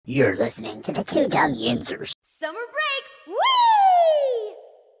You're listening to the Two Dumb Yinzers. Summer break! Whee!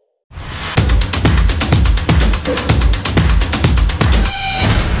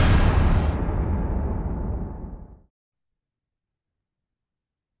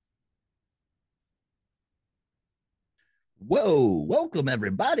 Whoa, welcome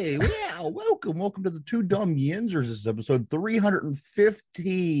everybody. Yeah, welcome to the Two Dumb Yinzers. This is episode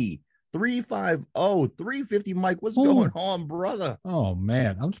 350. 350. Mike, what's going on, brother? Oh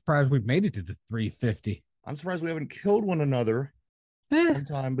man, I'm surprised we've made it to the 350. I'm surprised we haven't killed one another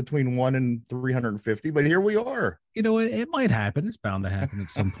sometime between 1 and 350, but here we are. You know, it might happen. It's bound to happen at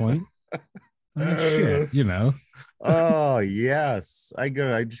some point. Shit, you know. Oh, yes. I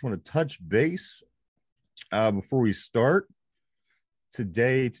just want to touch base before we start.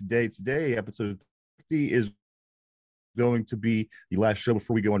 Today, episode 50 is going to be the last show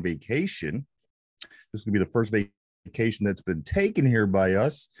before we go on vacation. This is going to be the first vacation that's been taken here by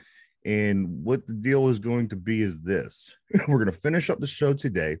us. And what the deal is going to be is this. We're going to finish up the show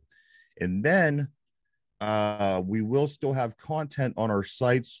today. And then we will still have content on our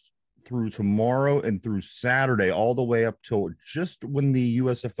sites through tomorrow and through Saturday, all the way up till just when the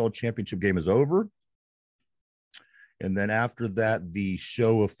USFL championship game is over. And then after that, the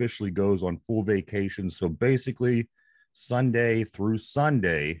show officially goes on full vacation. So basically, Sunday through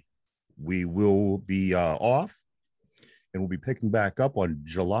Sunday, we will be off, and we'll be picking back up on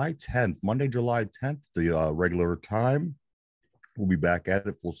July 10th, Monday, July 10th, the regular time. We'll be back at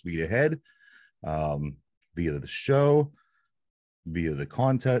it full speed ahead via the show, via the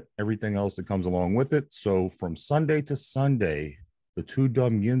content, everything else that comes along with it. So from Sunday to Sunday, the Two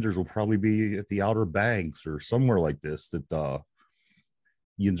Dumb Yinzers will probably be at the Outer Banks or somewhere like this that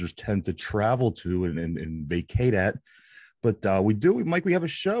Yinzers tend to travel to and vacate at. But Mike, we have a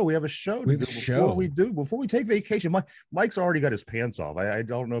show. Before we take vacation. Mike's already got his pants off. I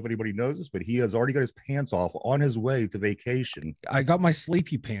don't know if anybody knows this, but he has already got his pants off on his way to vacation. I got my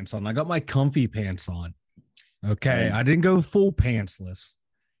sleepy pants on. I got my comfy pants on. Okay, and I didn't go full pantsless.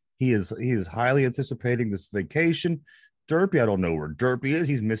 He is highly anticipating this vacation. Derpy, I don't know where Derpy is.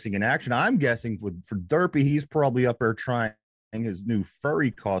 He's missing in action. I'm guessing for Derpy, he's probably up there trying his new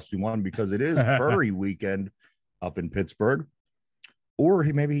furry costume on because it is furry weekend up in Pittsburgh. Or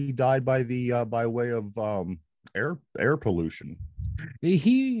he died by way of air pollution.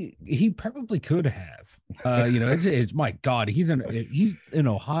 He probably could have. It's my God. He's in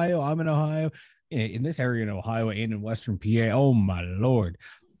Ohio. I'm in Ohio. In this area in Ohio and in Western PA. Oh my Lord.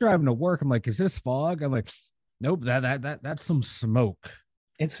 Driving to work, I'm like, is this fog? I'm like, nope, that's some smoke.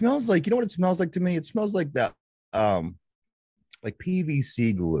 It smells like, you know what it smells like to me? It smells like that like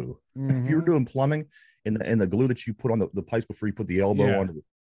PVC glue. Mm-hmm. If you were doing plumbing in the glue that you put on the pipes before you put the elbow on,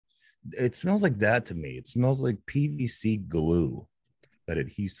 it smells like that to me. It smells like PVC glue, that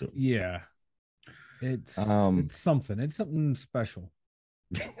adhesive. Yeah. It's something. It's something special.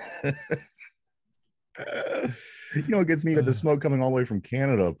 You know what gets me? You got the smoke coming all the way from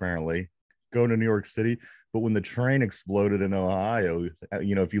Canada, apparently, going to New York City. But when the train exploded in Ohio,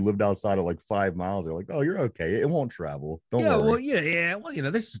 you know, if you lived outside of like 5 miles, they're like, "Oh, you're okay. It won't travel. Don't worry." Well, you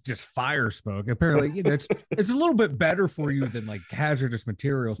know, this is just fire smoke. Apparently, you know, it's a little bit better for you than like hazardous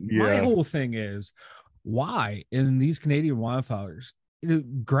materials. Yeah. My whole thing is, why in these Canadian wildfires, you know,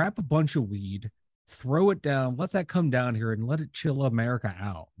 grab a bunch of weed, throw it down, let that come down here, and let it chill America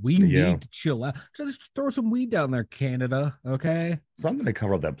out. We need to chill out. So just throw some weed down there, Canada. Okay, something to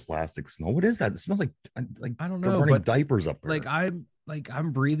cover up that plastic smell. What is that? It smells like I don't know. They're burning diapers up there.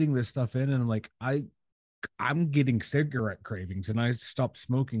 I'm breathing this stuff in, and I'm getting cigarette cravings, and I stopped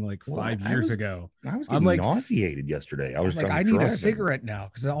smoking like 5 years ago. I was getting nauseated yesterday. I need a cigarette now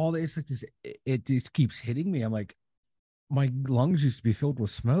because all this it just keeps hitting me. I'm like, my lungs used to be filled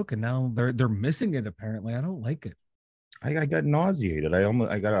with smoke, and now they're missing it. Apparently, I don't like it. I got nauseated.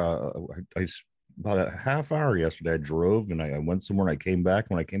 About a half hour yesterday. I drove and I went somewhere and I came back.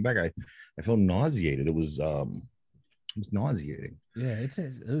 When I came back, I felt nauseated. It was nauseating. Yeah, it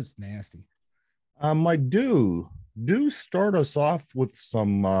was nasty. Mike, do start us off with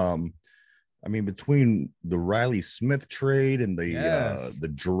some. Between the Riley Smith trade and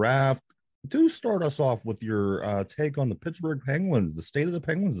the draft. Do start us off with your take on the Pittsburgh Penguins, the state of the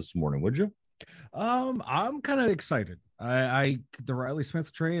Penguins this morning, would you? I'm kind of excited. The Riley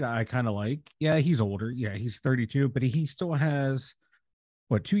Smith trade, I kind of like. Yeah, he's older. Yeah, he's 32, but he still has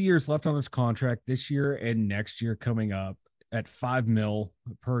 2 years left on his contract this year and next year coming up at $5 million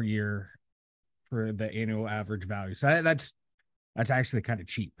per year for the annual average value. So that's actually kind of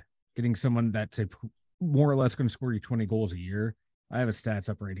cheap. Getting someone that's more or less going to score you 20 goals a year. I have his stats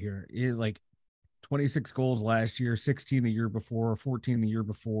up right here. 26 goals last year, 16 the year before, 14 the year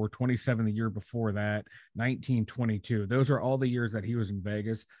before, 27 the year before that, 19, 22. Those are all the years that he was in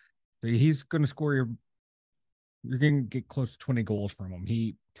Vegas. So he's going to score you're going to get close to 20 goals from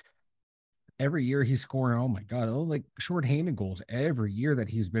him. Every year he's scoring, oh my God, like shorthanded goals every year that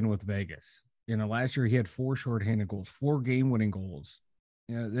he's been with Vegas. Last year he had 4 shorthanded goals, 4 game-winning goals.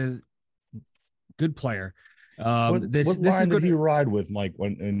 Good player. What line did he ride with, Mike,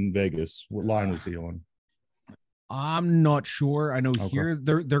 when in Vegas? What line was he on? I'm not sure. I know here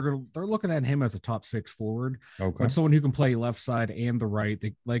they're looking at him as a top 6 forward. Okay. But someone who can play left side and the right.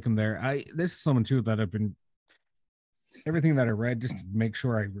 They like him there. This is someone too that I've been everything that I read, just to make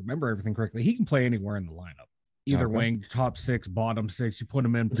sure I remember everything correctly. He can play anywhere in the lineup. Either wing, top 6, bottom 6. You put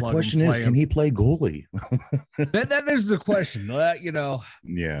him in. The question is, can he play goalie? that is the question.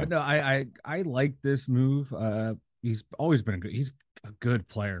 Yeah. But no, I like this move. He's always been he's a good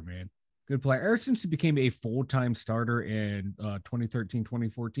player, man. Good player. Ever since he became a full-time starter in 2013,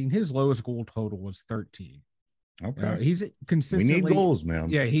 2014, his lowest goal total was 13. Okay. He's consistently. We need goals, man.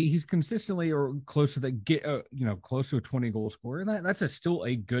 Yeah, he's consistently or close to close to a 20 goal scorer, and that's still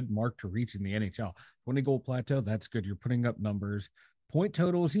a good mark to reach in the NHL. 20 goal plateau, that's good. You're putting up numbers. Point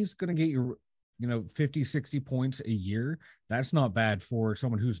totals, he's going to get you 50, 60 points a year. That's not bad for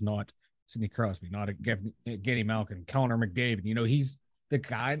someone who's not Sidney Crosby, not a Getty Malkin, Connor McDavid. He's the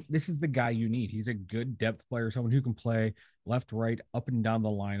guy. This is the guy you need. He's a good depth player, someone who can play left, right, up and down the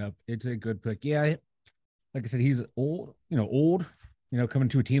lineup. It's a good pick. Yeah. Like I said, he's old, coming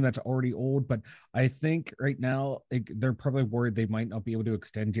to a team that's already old. But I think right now they're probably worried they might not be able to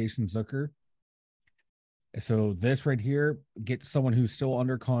extend Jason Zucker. So this right here, get someone who's still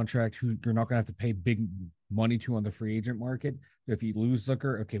under contract, who you're not going to have to pay big money to on the free agent market. If you lose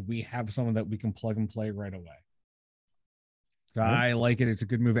Zucker, okay, we have someone that we can plug and play right away. So I like it. It's a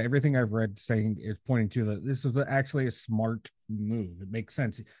good move. Everything I've read saying is pointing to that this is actually a smart move. It makes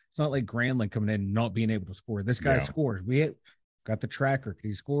sense. It's not like Granlund coming in and not being able to score. This guy scores. We got the tracker.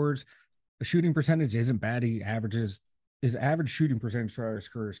 He scores. The shooting percentage isn't bad. His average shooting percentage for his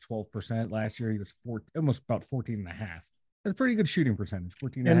career is 12%. Last year he was almost about 14.5. That's a pretty good shooting percentage.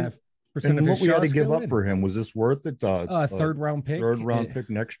 14.5%. And what we had to give up for him, was this worth it? Third round pick. Pick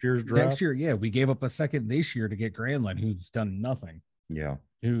next year's draft. Next year, yeah. We gave up a second this year to get Granlund, who's done nothing. Yeah.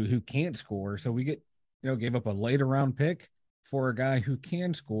 Who can't score. So we gave up a later round pick for a guy who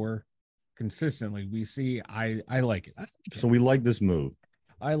can score consistently. We see I like it. So we like this move.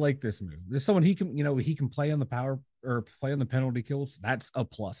 I like this move. There's someone he can play on the power or play on the penalty kills. That's a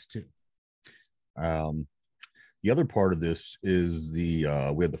plus too. The other part of this is we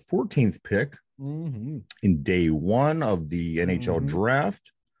have the 14th pick in day 1 of the NHL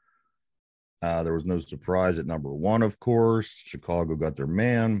draft. There was no surprise at number 1, of course. Chicago got their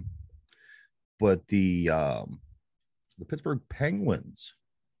man, but the Pittsburgh Penguins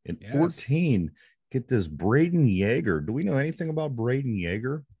in 14 get this Braden Yeager. Do we know anything about Braden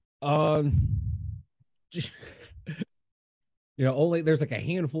Yeager? Only there's like a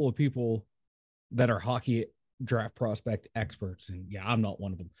handful of people that are hockey draft prospect experts, and I'm not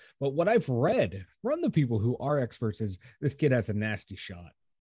one of them. But what I've read from the people who are experts is this kid has a nasty shot.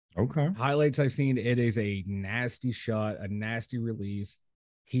 Okay. Highlights I've seen, it is a nasty shot, a nasty release.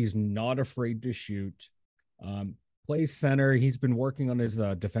 He's not afraid to shoot. Plays center. He's been working on his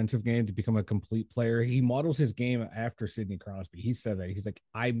defensive game to become a complete player. He models his game after Sidney Crosby. He said that. He's like,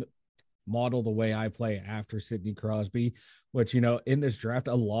 I model the way I play after Sidney Crosby, which, in this draft,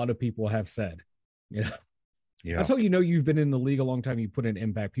 a lot of people have said, Yeah. That's how you've been in the league a long time. You put an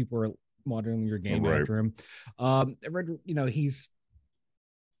impact. People are modeling your game after him. I read, he's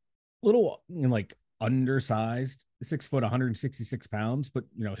a little undersized, 6 foot, 166 pounds, but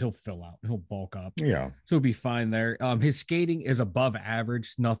he'll fill out. He'll bulk up. Yeah. So he'll be fine there. His skating is above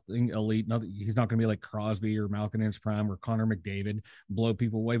average, nothing elite. Nothing. He's not going to be like Crosby or Malkin in his prime or Connor McDavid, blow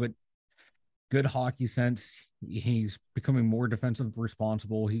people away, but good hockey sense. He's becoming more defensive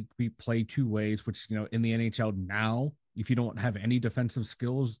responsible. He play 2 ways, which, in the NHL now, if you don't have any defensive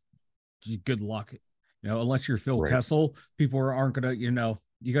skills, good luck. Unless you're Phil Kessel, people aren't going to,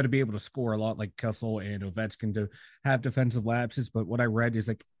 you got to be able to score a lot like Kessel and Ovechkin to have defensive lapses. But what I read is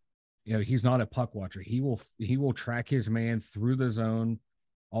he's not a puck watcher. He will track his man through the zone,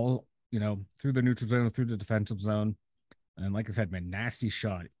 through the neutral zone, through the defensive zone. And like I said, man, nasty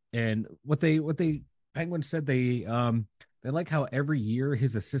shot. And what they Penguins said, they like how every year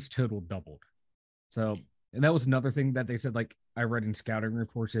his assist total doubled. So, and that was another thing that they said, like I read in scouting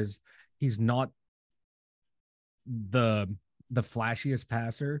reports, is he's not the flashiest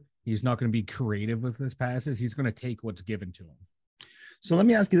passer. He's not going to be creative with his passes. He's going to take what's given to him. So let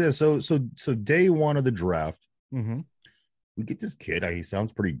me ask you this. So day one of the draft, Mm-hmm. we get this kid. He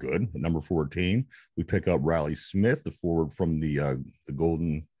sounds pretty good. At number 14, we pick up Riley Smith, the forward from the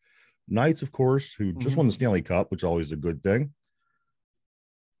Golden Knights, of course, who just won the Stanley Cup, which is always a good thing.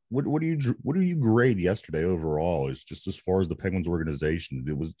 What do you grade yesterday overall? Is just as far as the Penguins organization?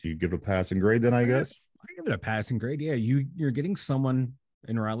 Do you give a passing grade then? I guess I give it a passing grade. Yeah, you're getting someone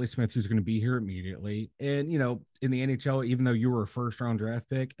in Riley Smith who's going to be here immediately. And in the NHL, even though you were a first round draft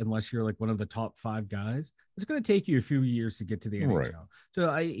pick, unless you're like one of the top 5 guys, it's going to take you a few years to get to the NHL. Right.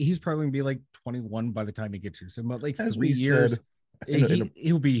 So he's probably going to be like 21 by the time he gets here. So about like as 3 we years, said,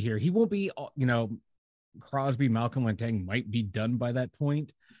 he'll be here. He won't be, Crosby, Malcolm, Letang might be done by that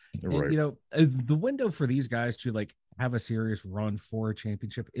point. right. And, the window for these guys to like have a serious run for a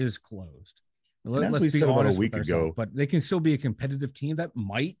championship is closed. As we said about a week ago, but they can still be a competitive team that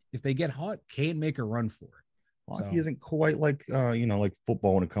might, if they get hot, can make a run for it. Hockey isn't quite like like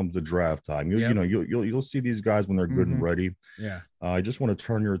football when it comes to draft time. You'll see these guys when they're good and ready. Yeah. I just want to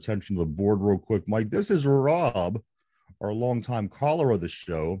turn your attention to the board real quick, Mike. This is Rob, our longtime caller of the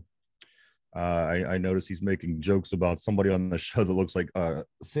show. I notice he's making jokes about somebody on the show that looks like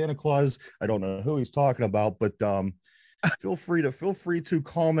Santa Claus. I don't know who he's talking about, but feel free to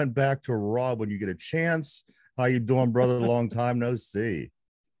comment back to Rob when you get a chance. How you doing, brother? Long time no see.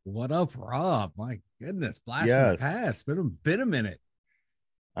 What up, Rob? My goodness, blast Yes. from the past. Been a minute.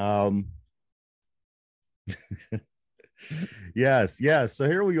 Yes. So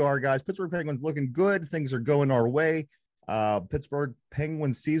here we are, guys. Pittsburgh Penguins looking good. Things are going our way. Pittsburgh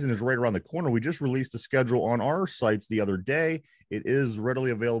Penguins season is right around the corner. We just released a schedule on our sites the other day. It is readily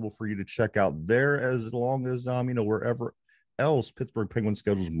available for you to check out there, as long as wherever else Pittsburgh Penguins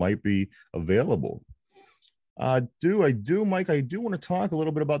schedules might be available. Mike, I do want to talk a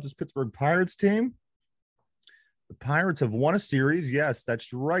little bit about this Pittsburgh Pirates team. The Pirates have won a series. Yes,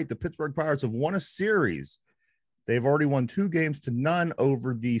 that's right. The Pittsburgh Pirates have won a series. They've already won 2-0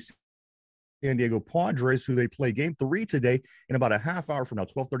 over the San Diego Padres, who they play game 3 today in about a half hour from now,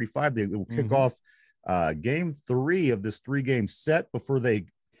 12:35. They will kick off game 3 of this 3-game set before they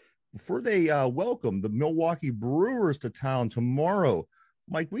welcome the Milwaukee Brewers to town tomorrow.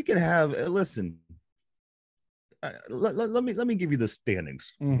 Mike, we could have listen. Let me give you the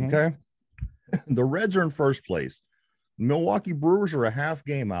standings. Okay. The Reds are in first place. Milwaukee Brewers are a half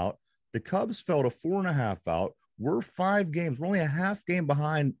game out. The Cubs fell to 4.5 out. We're 5 games. We're only a half game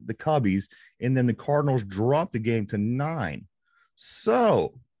behind the Cubbies. And then the Cardinals dropped the game to 9.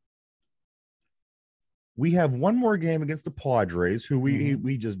 So we have one more game against the Padres, who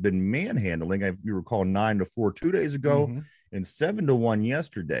we just been manhandling. If you recall, 9-4 2 days ago and 7-1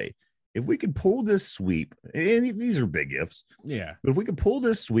 yesterday. If we could pull this sweep, and these are big ifs. Yeah. But if we could pull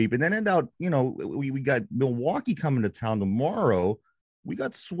this sweep and then end out, we got Milwaukee coming to town tomorrow. We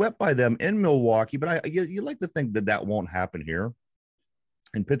got swept by them in Milwaukee, but you like to think that won't happen here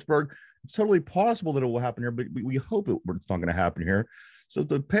in Pittsburgh. It's totally possible that it will happen here, but we hope it's not going to happen here. So if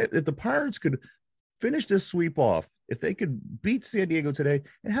the Pirates could finish this sweep off, if they could beat San Diego today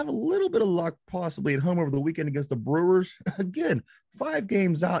and have a little bit of luck possibly at home over the weekend against the Brewers, again, 5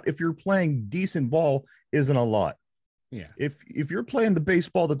 games out, if you're playing decent ball, isn't a lot. Yeah. If you're playing the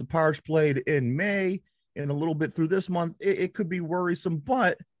baseball that the Pirates played in May and a little bit through this month, it could be worrisome,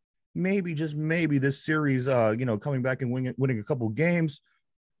 but maybe, just maybe, this series, coming back and winning a couple of games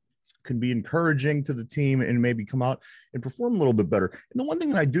can be encouraging to the team and maybe come out and perform a little bit better. And the one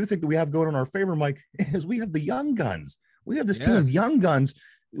thing that I do think that we have going in our favor, Mike, is we have the young guns. We have this team of young guns.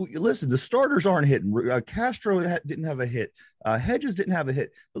 Listen, the starters aren't hitting. Castro didn't have a hit. Hedges didn't have a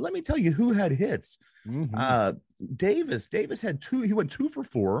hit. But let me tell you who had hits. Davis had 2. He went 2 for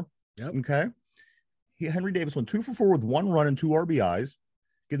 4. Yep. Okay. Henry Davis went 2 for 4 with 1 run and 2 RBIs.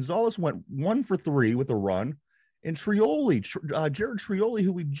 Gonzalez went 1 for 3 with a run. And Jared Trioli,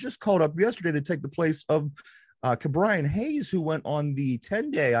 who we just called up yesterday to take the place of Cabrian Hayes, who went on the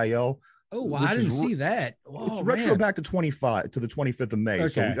 10-day IL. Oh, well, I didn't see that. Oh, it's retro back to the 25th of May. Okay.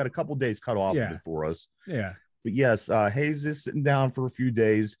 So we got a couple days cut off of it for us. Yeah. But yes, Hayes is sitting down for a few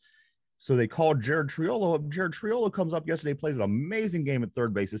days. So they called Jared Triolo up. Jared Triolo comes up yesterday, plays an amazing game at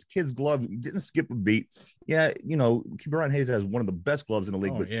third base. His kid's glove didn't skip a beat. Yeah, Cabrian Hayes has one of the best gloves in the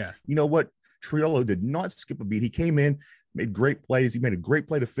league. Oh, but yeah. You know what? Triolo did not skip a beat. He came in, made great plays. He made a great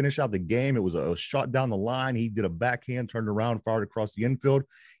play to finish out the game. It was a shot down the line. He did a backhand, turned around, fired across the infield,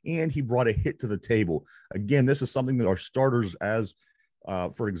 and he brought a hit to the table. Again, this is something that our starters, as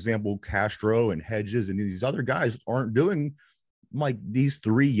for example, Castro and Hedges and these other guys, aren't doing. Like these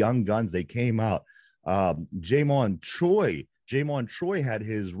 3 young guns, they came out. Jamon Choi Jamon Troy had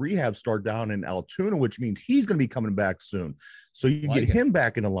his rehab start down in Altoona, which means he's going to be coming back soon. So you get him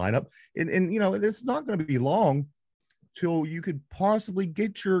back in the lineup, and it's not going to be long till you could possibly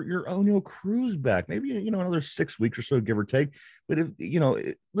get your O'Neal Cruz back. Maybe another 6 weeks or so, give or take. But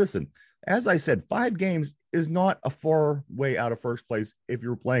if listen, as I said, 5 games is not a far way out of first place if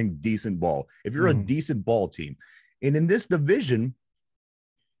you're playing decent ball. If you're a decent ball team, and in this division,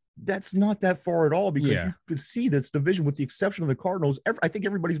 that's not that far at all, because you can see this division, with the exception of the Cardinals, I think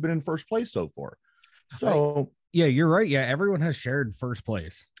everybody's been in first place so far. So you're right. Yeah, everyone has shared first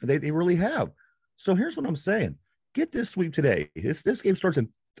place. They really have. So here's what I'm saying: get this sweep today. This game starts in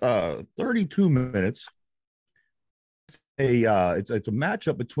 32 minutes. It's a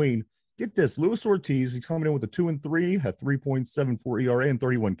matchup between, get this, Luis Ortiz. He's coming in with a 2-3, a 3.74 ERA and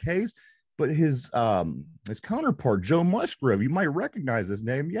 31 Ks. But his counterpart, Joe Musgrove, you might recognize this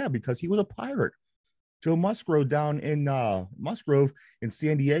name, because he was a Pirate. Joe Musgrove down in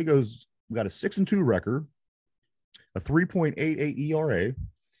San Diego's got a 6-2 record, a 3.88 ERA,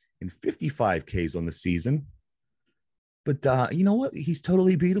 and 55 Ks on the season. But you know what? He's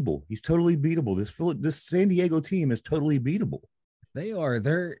totally beatable. He's totally beatable. This San Diego team is totally beatable. They are.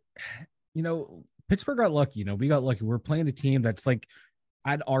 Pittsburgh got lucky. We got lucky. We're playing a team that's like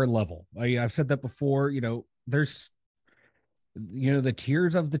at our level. I've said that before. There's the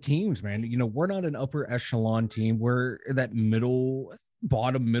tiers of the teams, man. We're not an upper echelon team. We're that middle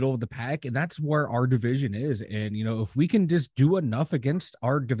of the pack, and that's where our division is. And if we can just do enough against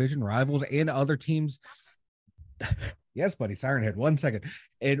our division rivals and other teams, yes, buddy, Siren Head, 1 second,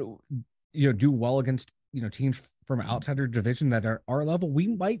 and do well against teams from outside our division that are our level, we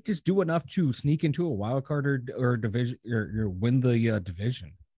might just do enough to sneak into a wild card or division or win the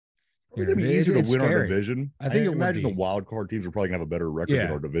division. It's gonna be easier to win our division. I think imagine the wild card teams are probably gonna have a better record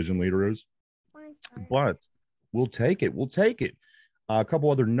than our division leader is. But we'll take it. We'll take it. A couple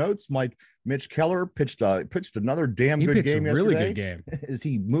other notes. Mitch Keller pitched another damn good game yesterday. Really good game. As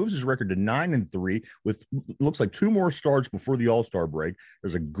he moves his record to 9-3 with looks like 2 more starts before the All-Star break.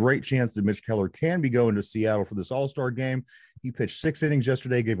 There's a great chance that Mitch Keller can be going to Seattle for this All-Star game. He pitched 6 innings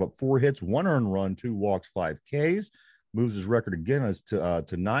yesterday, gave up 4 hits, 1 earned run, 2 walks, 5 Ks. Moves his record again as to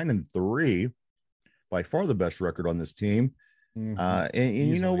 9-3, by far the best record on this team. And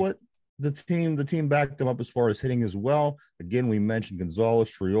you know what? The team backed him up as far as hitting as well. Again, we mentioned Gonzalez,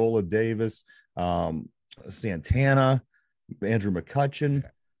 Triola, Davis, Santana, Andrew McCutchen.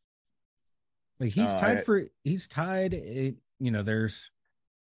 He's tied. There's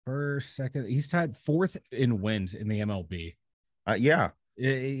first, second. He's tied 4th in wins in the MLB.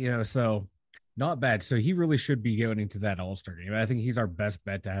 So not bad. So he really should be going into that All-Star game. I think he's our best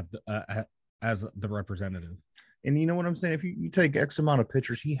bet to have as the representative. And you know what I'm saying? If you take X amount of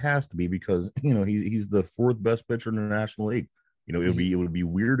pitchers, he has to be, because he's the 4th best pitcher in the National League. It would be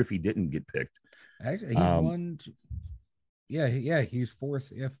weird if he didn't get picked. Actually, he's won. Yeah, he's 4th.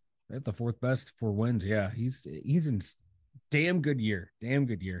 Yeah, the 4th best for wins. Yeah, he's in damn good year.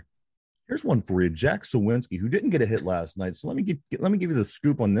 Here's one for you, Jack Sawinski, who didn't get a hit last night. So let me give you the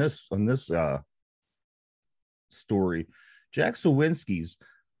scoop on this story. Jack Sawinski's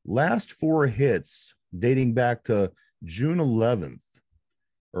last 4 hits, dating back to June 11th,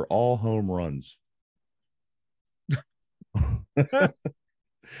 are all home runs.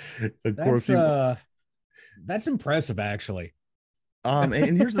 Of course, that's impressive, actually. And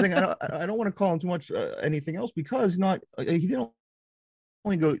here's the thing: I don't want to call him too much anything else, because he didn't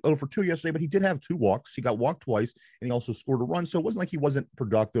only go 0 for 2 yesterday, but he did have 2 walks. He got walked twice, and he also scored a run. So it wasn't like he wasn't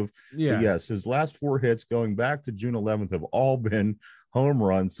productive. Yeah. But yes, his last 4 hits going back to June 11th have all been home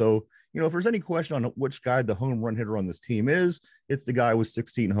runs. So if there's any question on which guy the home run hitter on this team is, it's the guy with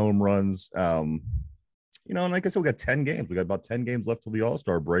 16 home runs. And like I said, we got 10 games. We got about 10 games left till the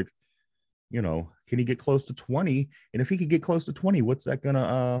All-Star break. Can he get close to 20? And if he could get close to 20, what's that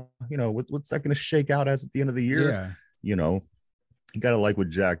gonna what's that gonna shake out as at the end of the year? Yeah. You gotta like what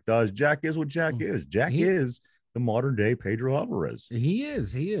Jack does. Jack is what Jack is. Jack is the modern day Pedro Alvarez. He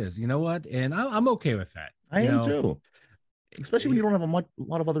is. You know what? And I'm okay with that. I am too. Especially when you don't have a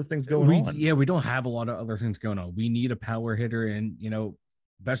lot of other things going on. Yeah, we don't have a lot of other things going on. We need a power hitter, and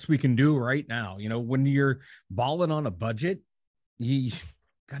best we can do right now. When you're balling on a budget, you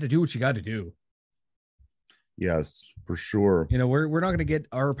got to do what you got to do. Yes, for sure. We're not going to get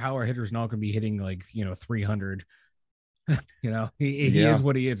our power hitters not going to be hitting 300. He is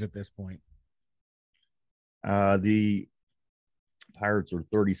what he is at this point. The Pirates are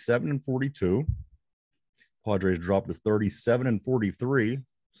 37-42. Padres dropped to 37-43.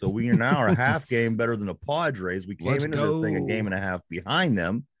 So we are now a half game better than the Padres. We came into this thing a game and a half behind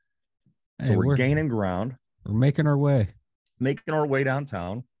them. So we're gaining ground. We're making our way. making our way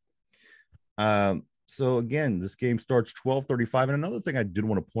downtown. So again, this game starts 12:35. And another thing I did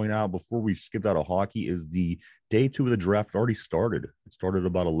want to point out before we skipped out of hockey is the day 2 of the draft already started. It started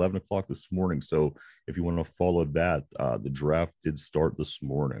about 11 o'clock this morning. So if you want to follow that, the draft did start this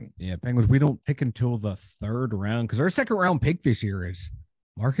morning. Yeah, Penguins, we don't pick until the 3rd round because our 2nd round pick this year is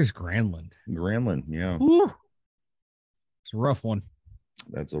Marcus Granlund. Yeah. Woo. It's a rough one.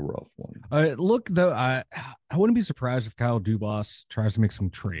 That's a rough one. Look, though, I wouldn't be surprised if Kyle DUBAS tries to make some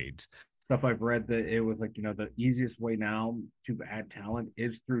trades. Stuff I've read that it was like, the easiest way now to add talent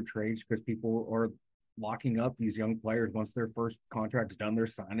is through trades because people are locking up these young players. Once their first contract's done, they're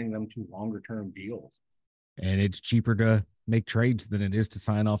signing them to longer term deals. And it's cheaper to make trades than it is to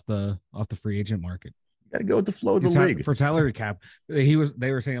sign off the free agent market. Got to go with the flow of the league. For salary cap. They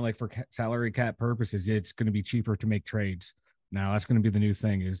were saying like for salary cap purposes, it's going to be cheaper to make trades. Now that's going to be the new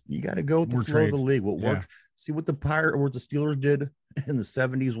thing is you got to go with the flow of the league. What works? See what the Steelers did in the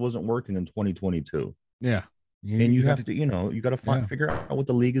 70s wasn't working in 2022. Yeah. You have to, you got to figure out what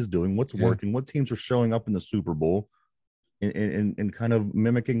the league is doing, what's working, what teams are showing up in the Super Bowl and kind of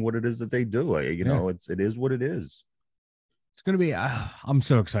mimicking what it is that they do. It is what it is. It's going to be, I'm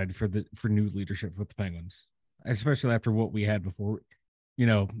so excited for new leadership with the Penguins, especially after what we had before,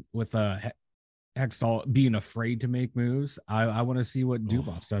 with Hextall being afraid to make moves. I want to see what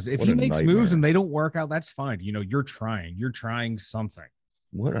DUBAS does. If he makes moves and they don't work out, that's fine. You're trying something.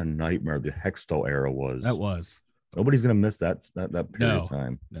 What a nightmare the Hextall era was. That was. Nobody's going to miss that period of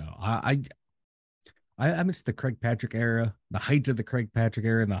time. No, I miss the Craig Patrick era, the height of the Craig Patrick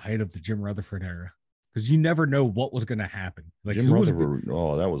era and the height of the Jim Rutherford era. Because you never know what was going to happen. Like Jim Rutherford,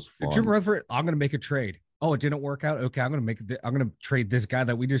 that was fun. Jim Rutherford, I'm going to make a trade. Oh, it didn't work out. Okay, I'm going to trade this guy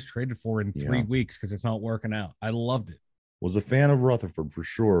that we just traded for in 3 weeks because it's not working out. I loved it. Was a fan of Rutherford for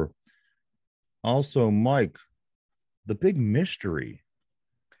sure. Also, Mike, the big mystery.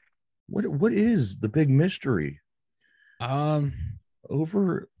 What is the big mystery?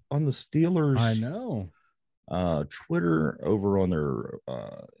 Over on the Steelers, I know. Twitter, over on their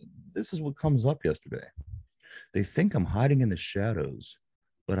this is what comes up yesterday. They think I'm hiding in the shadows,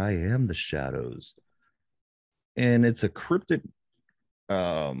 but I am the shadows. And it's a cryptic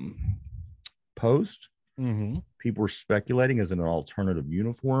post. Mm-hmm. People are speculating, is it an alternative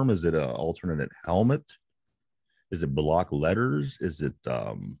uniform? Is it an alternate helmet? Is it block letters? Is it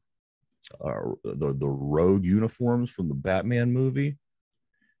the road uniforms from the Batman movie?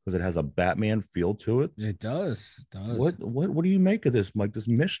 Because it has a Batman feel to it. It does. What do you make of this, Mike? This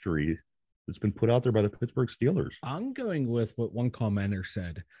mystery that's been put out there by the Pittsburgh Steelers. I'm going with what one commenter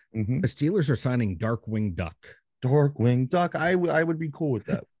said. Mm-hmm. The Steelers are signing Darkwing Duck. Darkwing Duck. I would be cool with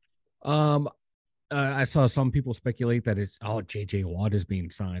that. I saw some people speculate that it's JJ Watt is being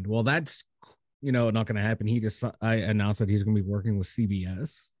signed. Well, that's not going to happen. I announced that he's going to be working with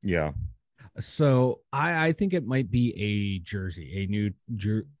CBS. Yeah. So I think it might be a jersey, a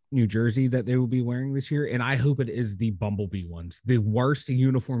New Jersey that they will be wearing this year. And I hope it is the Bumblebee ones, the worst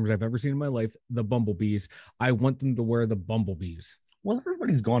uniforms I've ever seen in my life. The Bumblebees. I want them to wear the Bumblebees. Well,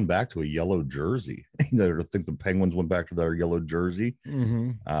 everybody's gone back to a yellow jersey. I think the Penguins went back to their yellow jersey.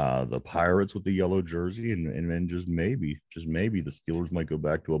 Mm-hmm. The Pirates with the yellow jersey, and then just maybe the Steelers might go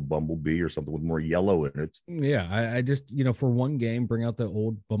back to a Bumblebee or something with more yellow in it. Yeah, I just for one game bring out the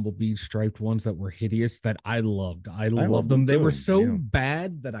old Bumblebee striped ones that were hideous that I loved. I loved them. They were so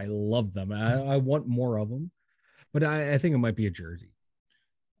bad that I loved them. I want more of them, but I think it might be a jersey.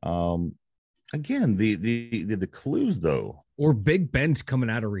 Again, the clues though. Or Big Ben's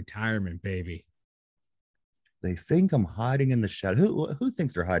coming out of retirement, baby. They think I'm hiding in the shadows. Who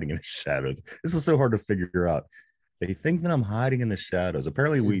thinks they're hiding in the shadows? This is so hard to figure out. They think that I'm hiding in the shadows.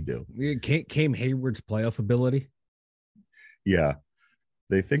 Apparently we do. Came Hayward's playoff ability. Yeah.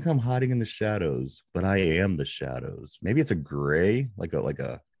 They think I'm hiding in the shadows, but I am the shadows. Maybe it's a gray, like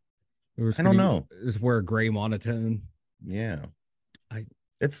a I don't know. Is where a gray monotone. Yeah.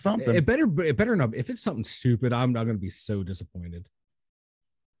 It's something. It better not. If it's something stupid, I'm not going to be so disappointed.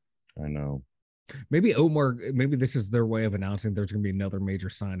 I know. Maybe this is their way of announcing there's going to be another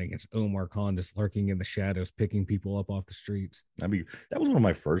major signing. It's Omar Khan just lurking in the shadows, picking people up off the streets. That was one of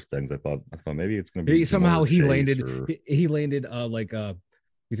my first things. I thought maybe it's going to be somehow he landed he's going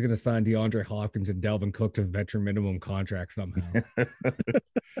to sign DeAndre Hopkins and Dalvin Cook to veteran minimum contract somehow.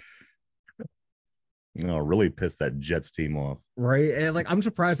 Really pissed that Jets team off, right? And I'm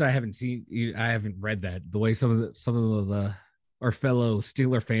surprised I haven't read that. The way some of our fellow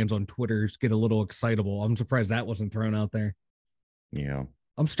Steeler fans on Twitter get a little excitable. I'm surprised that wasn't thrown out there. Yeah,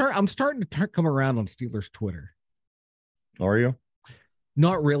 I'm starting to come around on Steelers Twitter. Are you?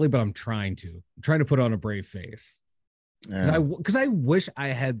 Not really, but I'm trying to put on a brave face. Yeah. Because I wish I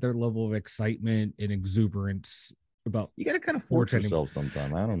had their level of excitement and exuberance about You got to kind of force sports anymore. yourself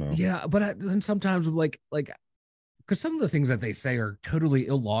sometime. I don't know. Yeah, but then sometimes I'm like because some of the things that they say are totally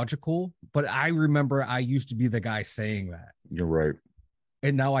illogical. But I remember I used to be the guy saying that, You're right.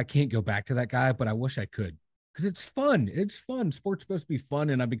 and now I can't go back to that guy. But I wish I could because it's fun. It's fun. Sports supposed to be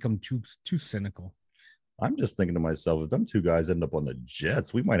fun, and I become too cynical. I'm just thinking to myself, if them two guys end up on the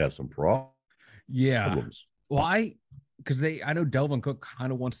Jets, we might have some Yeah. problems. Well, because I know Delvin Cook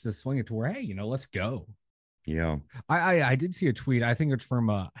kind of wants to swing it to where, hey, let's go. Yeah. I did see a tweet. I think it's from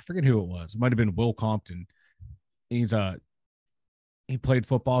I forget who it was. It might have been Will Compton. He's he played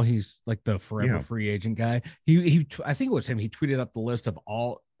football. He's like the forever free agent guy. I think it was him. He tweeted up the list of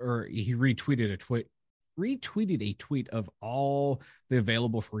all, or he retweeted a tweet of all the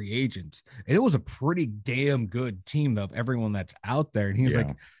available free agents, and it was a pretty damn good team of everyone that's out there. And he was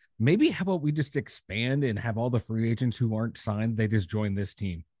like, maybe how about we just expand and have all the free agents who aren't signed, they just join this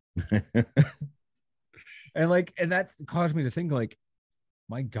team. and that caused me to think, like,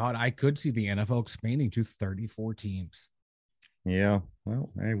 my God, I could see the NFL expanding to 34 teams. Yeah. Well,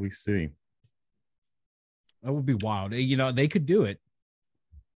 hey, we see. That would be wild. They could do it.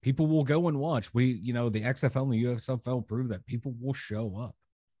 People will go and watch. The XFL and the USFL prove that people will show up.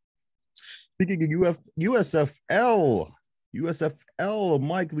 Speaking of USFL,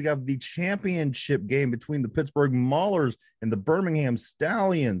 Mike, we have the championship game between the Pittsburgh Maulers and the Birmingham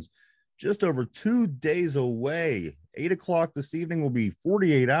Stallions. Just over 2 days away. 8:00 this evening will be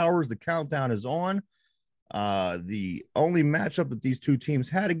 48 hours. The countdown is on. The only matchup that these two teams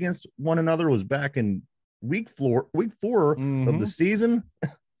had against one another was back in week four of the season.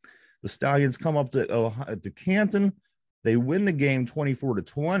 The Stallions come up to Canton. They win the game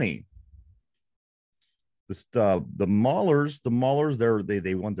 24-20. The Maulers,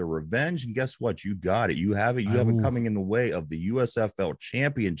 they want their revenge, and guess what? You got it. You have it. You have it coming in the way of the USFL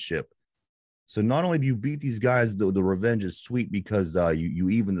championship. So not only do you beat these guys, the revenge is sweet because you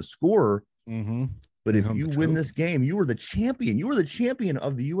even the score. But if you win this game, you are the champion. You are the champion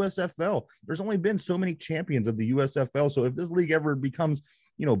of the USFL. There's only been so many champions of the USFL. So if this league ever becomes,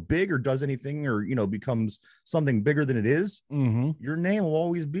 big or does anything or, becomes something bigger than it is, your name will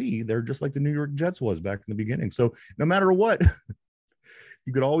always be there, just like the New York Jets was back in the beginning. So no matter what,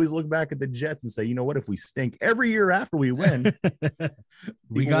 you could always look back at the Jets and say, you know what, if we stink every year after we win,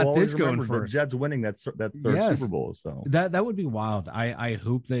 we got this going for the Jets winning that third Super Bowl. So that would be wild. I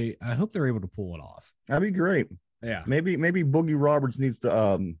hope they're able to pull it off. That'd be great. Yeah. Maybe Boogie Roberts needs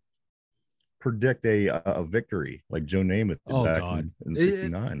to predict a victory like Joe Namath did back in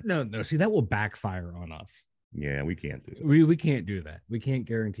 69. No. See, that will backfire on us. Yeah, we can't do that. We can't do that. We can't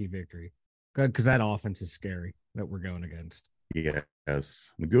guarantee victory because that offense is scary that we're going against. Yes.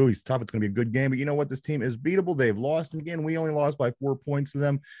 Magooey's tough. It's going to be a good game. But you know what? This team is beatable. They've lost. And again, we only lost by 4 points to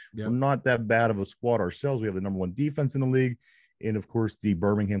them. Yep. We're not that bad of a squad ourselves. We have the number one defense in the league. And, of course, the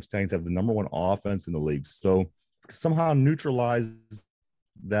Birmingham Stallions have the number one offense in the league. So somehow neutralize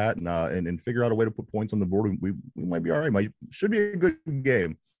that and figure out a way to put points on the board. We might be all right. Should be a good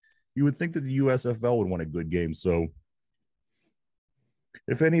game. You would think that the USFL would want a good game. So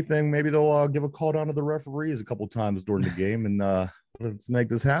if anything, maybe they'll give a call down to the referees a couple times during the game and let's make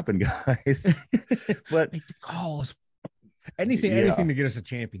this happen, guys. But make the calls. Anything to get us a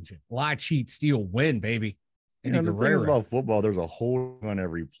championship. Lie, cheat, steal, win, baby. And the thing is about football, there's a hold on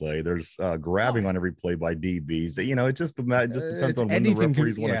every play. There's grabbing on every play by DBs. It just depends on when the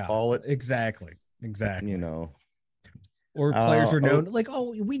referees want to call it. Exactly. Or players are known like,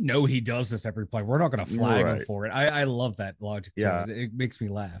 we know he does this every play. We're not going to flag him for it. I love that logic. Yeah, it makes me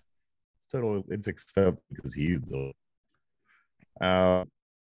laugh. It's except because he's the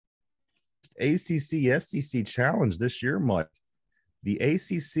ACC SEC challenge this year, Mike. The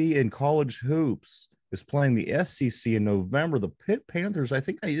ACC in college hoops is playing the SEC in November. The Pitt Panthers, I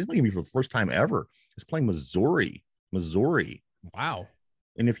think it's going to be for the first time ever, is playing Missouri. Wow.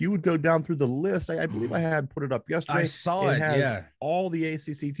 And if you would go down through the list, I believe I had put it up yesterday. I saw it. Has all the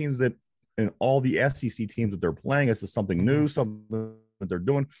ACC teams and all the SEC teams that they're playing. This is something new, something that they're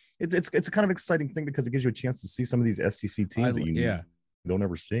doing. It's a kind of exciting thing because it gives you a chance to see some of these SEC teams that you don't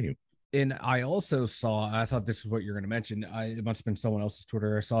ever see. And I also saw, I thought this is what you're going to mention. It must have been someone else's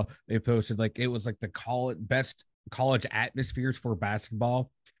Twitter. I saw they posted it was like the best college atmospheres for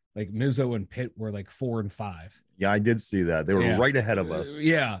basketball. Like Mizzo and Pitt were like 4 and 5. Yeah, I did see that. They were right ahead of us.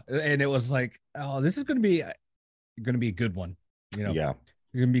 Yeah. And it was like, this is going to be a good one. Yeah. It's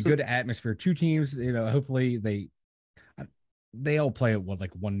going to be good atmosphere. Two teams, hopefully they all play at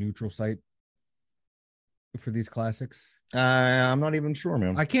one neutral site for these classics. I'm not even sure,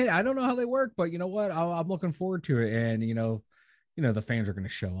 man. I don't know how they work, but you know what? I'm looking forward to it. And the fans are going to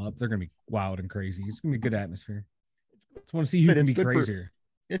show up. They're going to be wild and crazy. It's going to be a good atmosphere. Just want to see who can be crazier.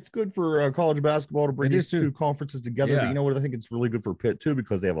 It's good for college basketball to bring these two conferences together. Yeah. But you know what? I think it's really good for Pitt too,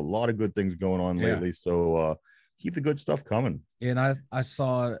 because they have a lot of good things going on lately. So keep the good stuff coming. And I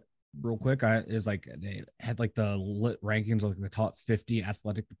saw real quick. They had like the lit rankings, like the top 50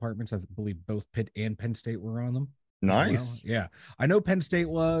 athletic departments. I believe both Pitt and Penn State were on them. Nice. Well. Yeah, I know Penn State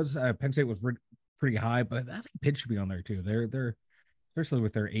was pretty high, but I think Pitt should be on there too. They're especially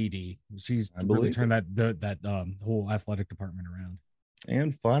with their AD. She's really turned that whole athletic department around.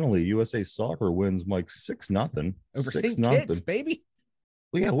 And finally, USA Soccer wins Mike 6-0 over St. Kitts, baby.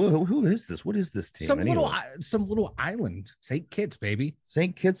 Well, yeah. Who is this? What is this team? Some little island, St. Kitts, baby.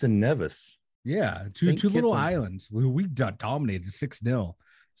 St. Kitts and Nevis. Yeah, two little islands. We dominated 6-0.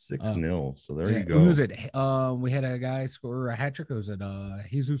 6-0. So there you go. Who was it? We had a guy score a hat trick. Was it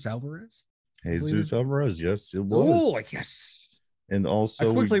Jesus Alvarez? Jesus Alvarez, yes, it was. Oh, yes. And also,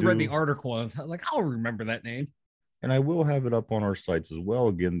 I quickly read the article and I was like, I'll remember that name. And I will have it up on our sites as well.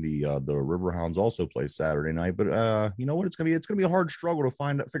 Again, the Riverhounds also play Saturday night, but you know what? It's gonna be a hard struggle to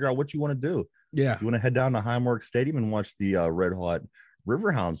figure out what you want to do. Yeah, you want to head down to Highmark Stadium and watch the Red Hot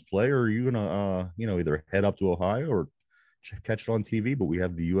Riverhounds play, or are you gonna either head up to Ohio or catch it on TV? But we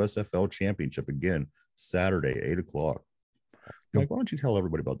have the USFL Championship again Saturday, 8:00. Mike, why don't you tell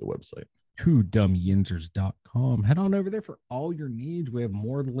everybody about the website? TwoDumbYinzers.com. Head on over there for all your needs. We have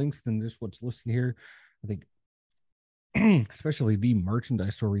more links than just what's listed here. I think especially the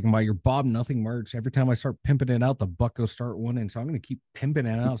merchandise store where you can buy your Bob Nothing merch. Every time I start pimping it out, the Bucco start winning. So I'm going to keep pimping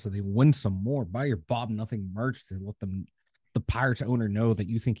it out so they win some more. Buy your Bob Nothing merch to let the Pirates owner know that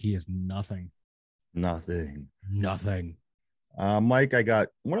you think he is nothing. Nothing. Mike, what I'm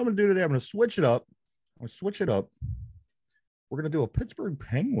going to do today, I'm going to switch it up. We're going to do a Pittsburgh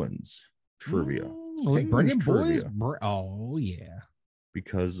Penguins trivia. Penguins trivia. Oh, yeah.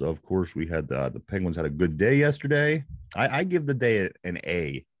 Because, of course, we had the Penguins had a good day yesterday. I give the day an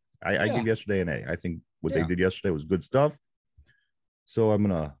A. I give yesterday an A. I think what they did yesterday was good stuff. So I'm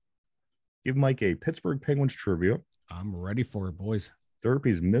going to give Mike a Pittsburgh Penguins trivia. I'm ready for it, boys.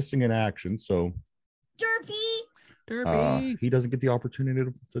 Derpy's missing in action, so Derpy. He doesn't get the opportunity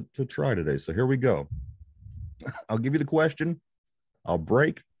to try today. So here we go. I'll give you the question. I'll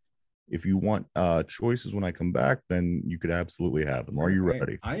break. If you want choices when I come back, then you could absolutely have them. Are you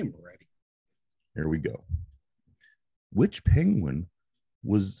ready? I am ready. Here we go. Which penguin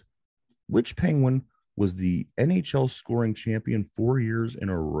was the NHL scoring champion 4 years in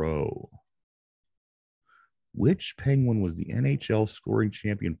a row? Which penguin was the NHL scoring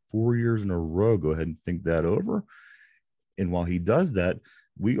champion 4 years in a row? Go ahead and think that over. And while he does that,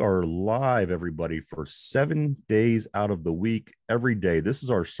 we are live, everybody, for 7 days out of the week, every day. This is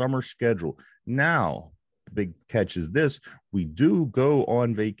our summer schedule. Now, the big catch is this. We do go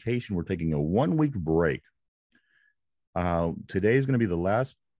on vacation. We're taking a 1-week break. Today is going to be the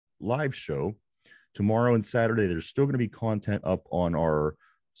last live show. Tomorrow and Saturday, there's still going to be content up on our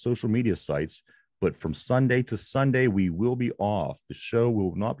social media sites. But from Sunday to Sunday, we will be off. The show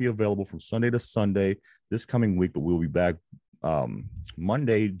will not be available from Sunday to Sunday this coming week, but we'll be back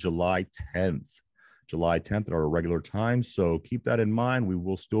Monday, July 10th at our regular time. So keep that in mind. We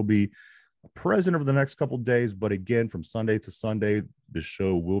will still be present over the next couple of days, but again, from Sunday to Sunday, the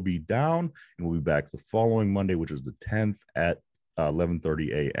show will be down and we'll be back the following Monday, which is the 10th at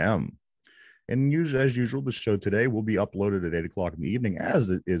 11:30 a.m. And usually, as usual, the show today will be uploaded at 8:00 in the evening, as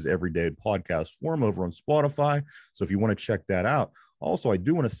it is every day in podcast form over on Spotify. So if you want to check that out. Also, I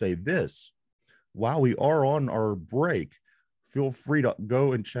do want to say this. While we are on our break, feel free to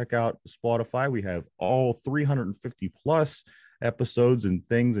go and check out Spotify. We have all 350 plus episodes and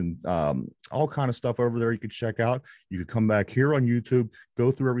things and all kind of stuff over there you could check out. You could come back here on YouTube,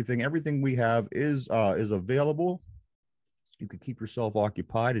 go through everything. Everything we have is available. You could keep yourself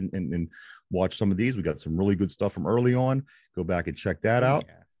occupied and watch some of these. We got some really good stuff from early on. Go back and check that out.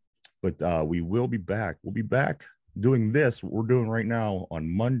 But we will be back. We'll be back doing this, what we're doing right now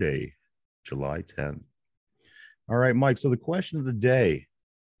on Monday, July 10th. All right, Mike. So the question of the day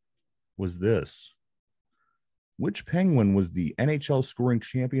was this. Which Penguin was the NHL scoring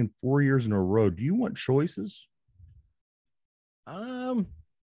champion 4 years in a row? Do you want choices? No.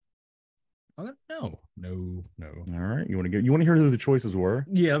 All right. You want to hear who the choices were?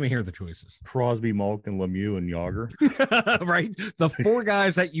 Yeah, let me hear the choices. Crosby, Malkin, Lemieux, and Yager. Right. The four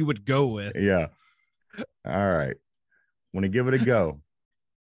guys that you would go with. Yeah. All right. Want to give it a go?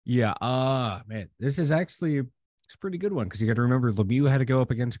 Yeah. Man, this is actually it's a pretty good one because you got to remember Lemieux had to go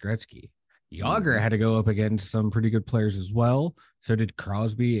up against Gretzky. Yager had to go up against some pretty good players as well. So did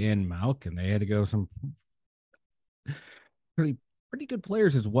Crosby and Malkin. They had to go some pretty good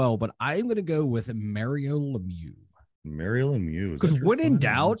players as well. But I'm going to go with Mario Lemieux. Mario Lemieux. Because when in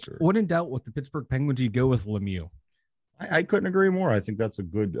doubt with the Pittsburgh Penguins, you go with Lemieux. I couldn't agree more. I think that's a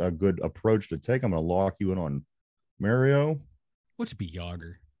good approach to take. I'm going to lock you in on Mario. What's be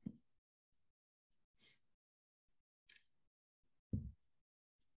Yager?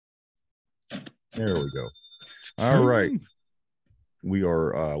 There we go. All right. We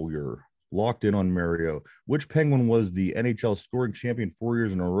are locked in on Mario. Which Penguin was the NHL scoring champion 4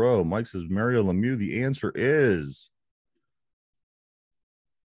 years in a row? Mike says Mario Lemieux. The answer is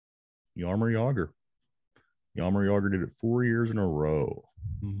Jaromir Jagr. Jaromir Jagr did it 4 years in a row.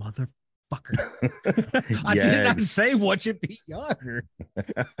 Motherfucker. I did not say what should be Jagr.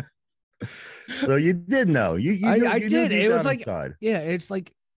 So you did know. I did. It was like inside. Yeah, it's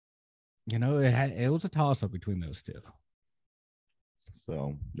like, you know, it was a toss-up between those two.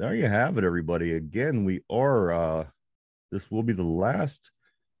 So there you have it, everybody. Again, we are this will be the last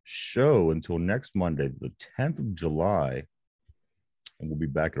show until next Monday, the 10th of July. And we'll be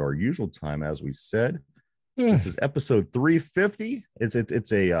back at our usual time, as we said. This is episode 350. It's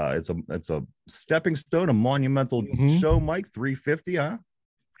a stepping stone, a monumental show, Mike. 350, huh?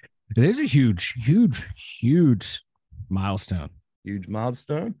 It is a huge milestone. Huge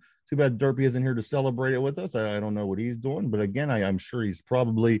milestone. Too bad Derpy isn't here to celebrate it with us. I don't know what he's doing, but again, I'm sure he's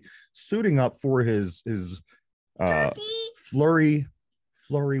probably suiting up for his flurry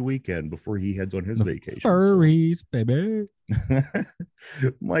weekend before he heads on his vacation. Furries, baby.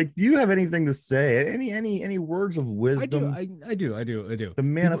 Mike, do you have anything to say? Any words of wisdom? I do. To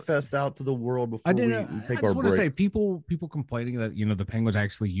manifest out to the world before we take our break. I just want to say, people complaining that, you know, the Penguins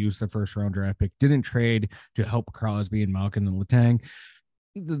actually used the first round draft pick, didn't trade to help Crosby and Malkin and Letang.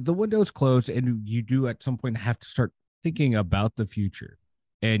 The window's closed, and you do at some point have to start thinking about the future.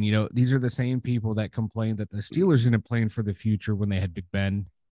 And, you know, these are the same people that complained that the Steelers didn't plan for the future when they had Big Ben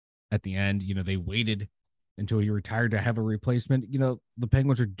at the end. You know, they waited until he retired to have a replacement. You know, the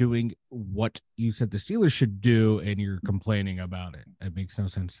Penguins are doing what you said the Steelers should do, and you're complaining about it. It makes no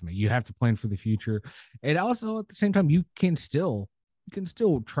sense to me. You have to plan for the future. And also at the same time, you can still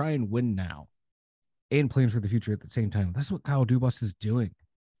try and win now and plan for the future at the same time. That's what Kyle DUBAS is doing.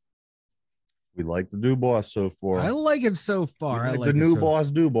 We like the DUBAS so far. I like it so far. I like the new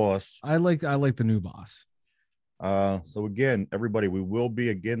boss, DUBAS. I like the new boss. So again, everybody, there will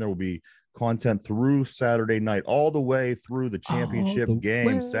be content through Saturday night, all the way through the championship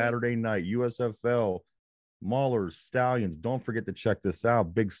game. Saturday night, USFL, Maulers, Stallions. Don't forget to check this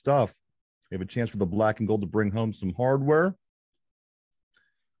out. Big stuff. We have a chance for the black and gold to bring home some hardware.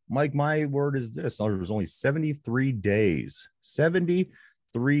 Mike, my word is this. There's only 73 days.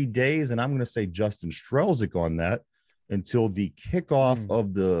 73 days, and I'm going to say Justin Strelzik on that until the kickoff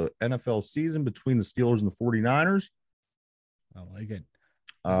of the NFL season between the Steelers and the 49ers. I like it.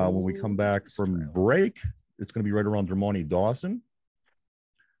 When we come back from break, it's going to be right around Dermontti Dawson.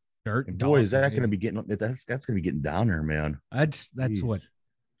 And boy, is that going to be getting that's going to be getting down there, man. That's what,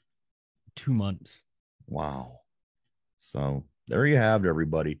 2 months. Wow. So there you have it,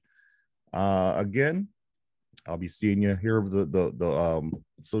 everybody. Again, I'll be seeing you here over the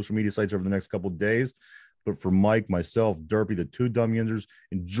social media sites over the next couple of days. But for Mike, myself, Derpy, the two dumb Yinzers,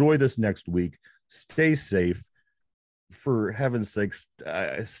 enjoy this next week. Stay safe. For heaven's sakes,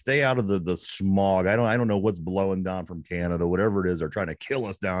 stay out of the smog. I don't know what's blowing down from Canada, whatever it is. They're trying to kill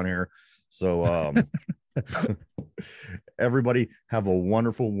us down here. So everybody have a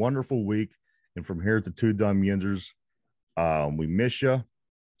wonderful, wonderful week. And from here at the two dumb Yinzers, we miss you.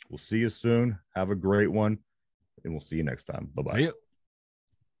 We'll see you soon. Have a great one. And we'll see you next time. Bye-bye.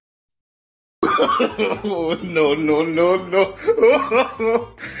 Oh, no.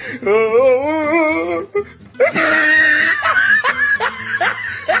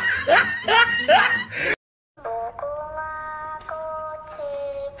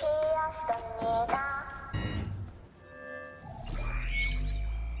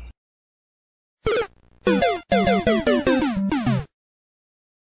 Thank you.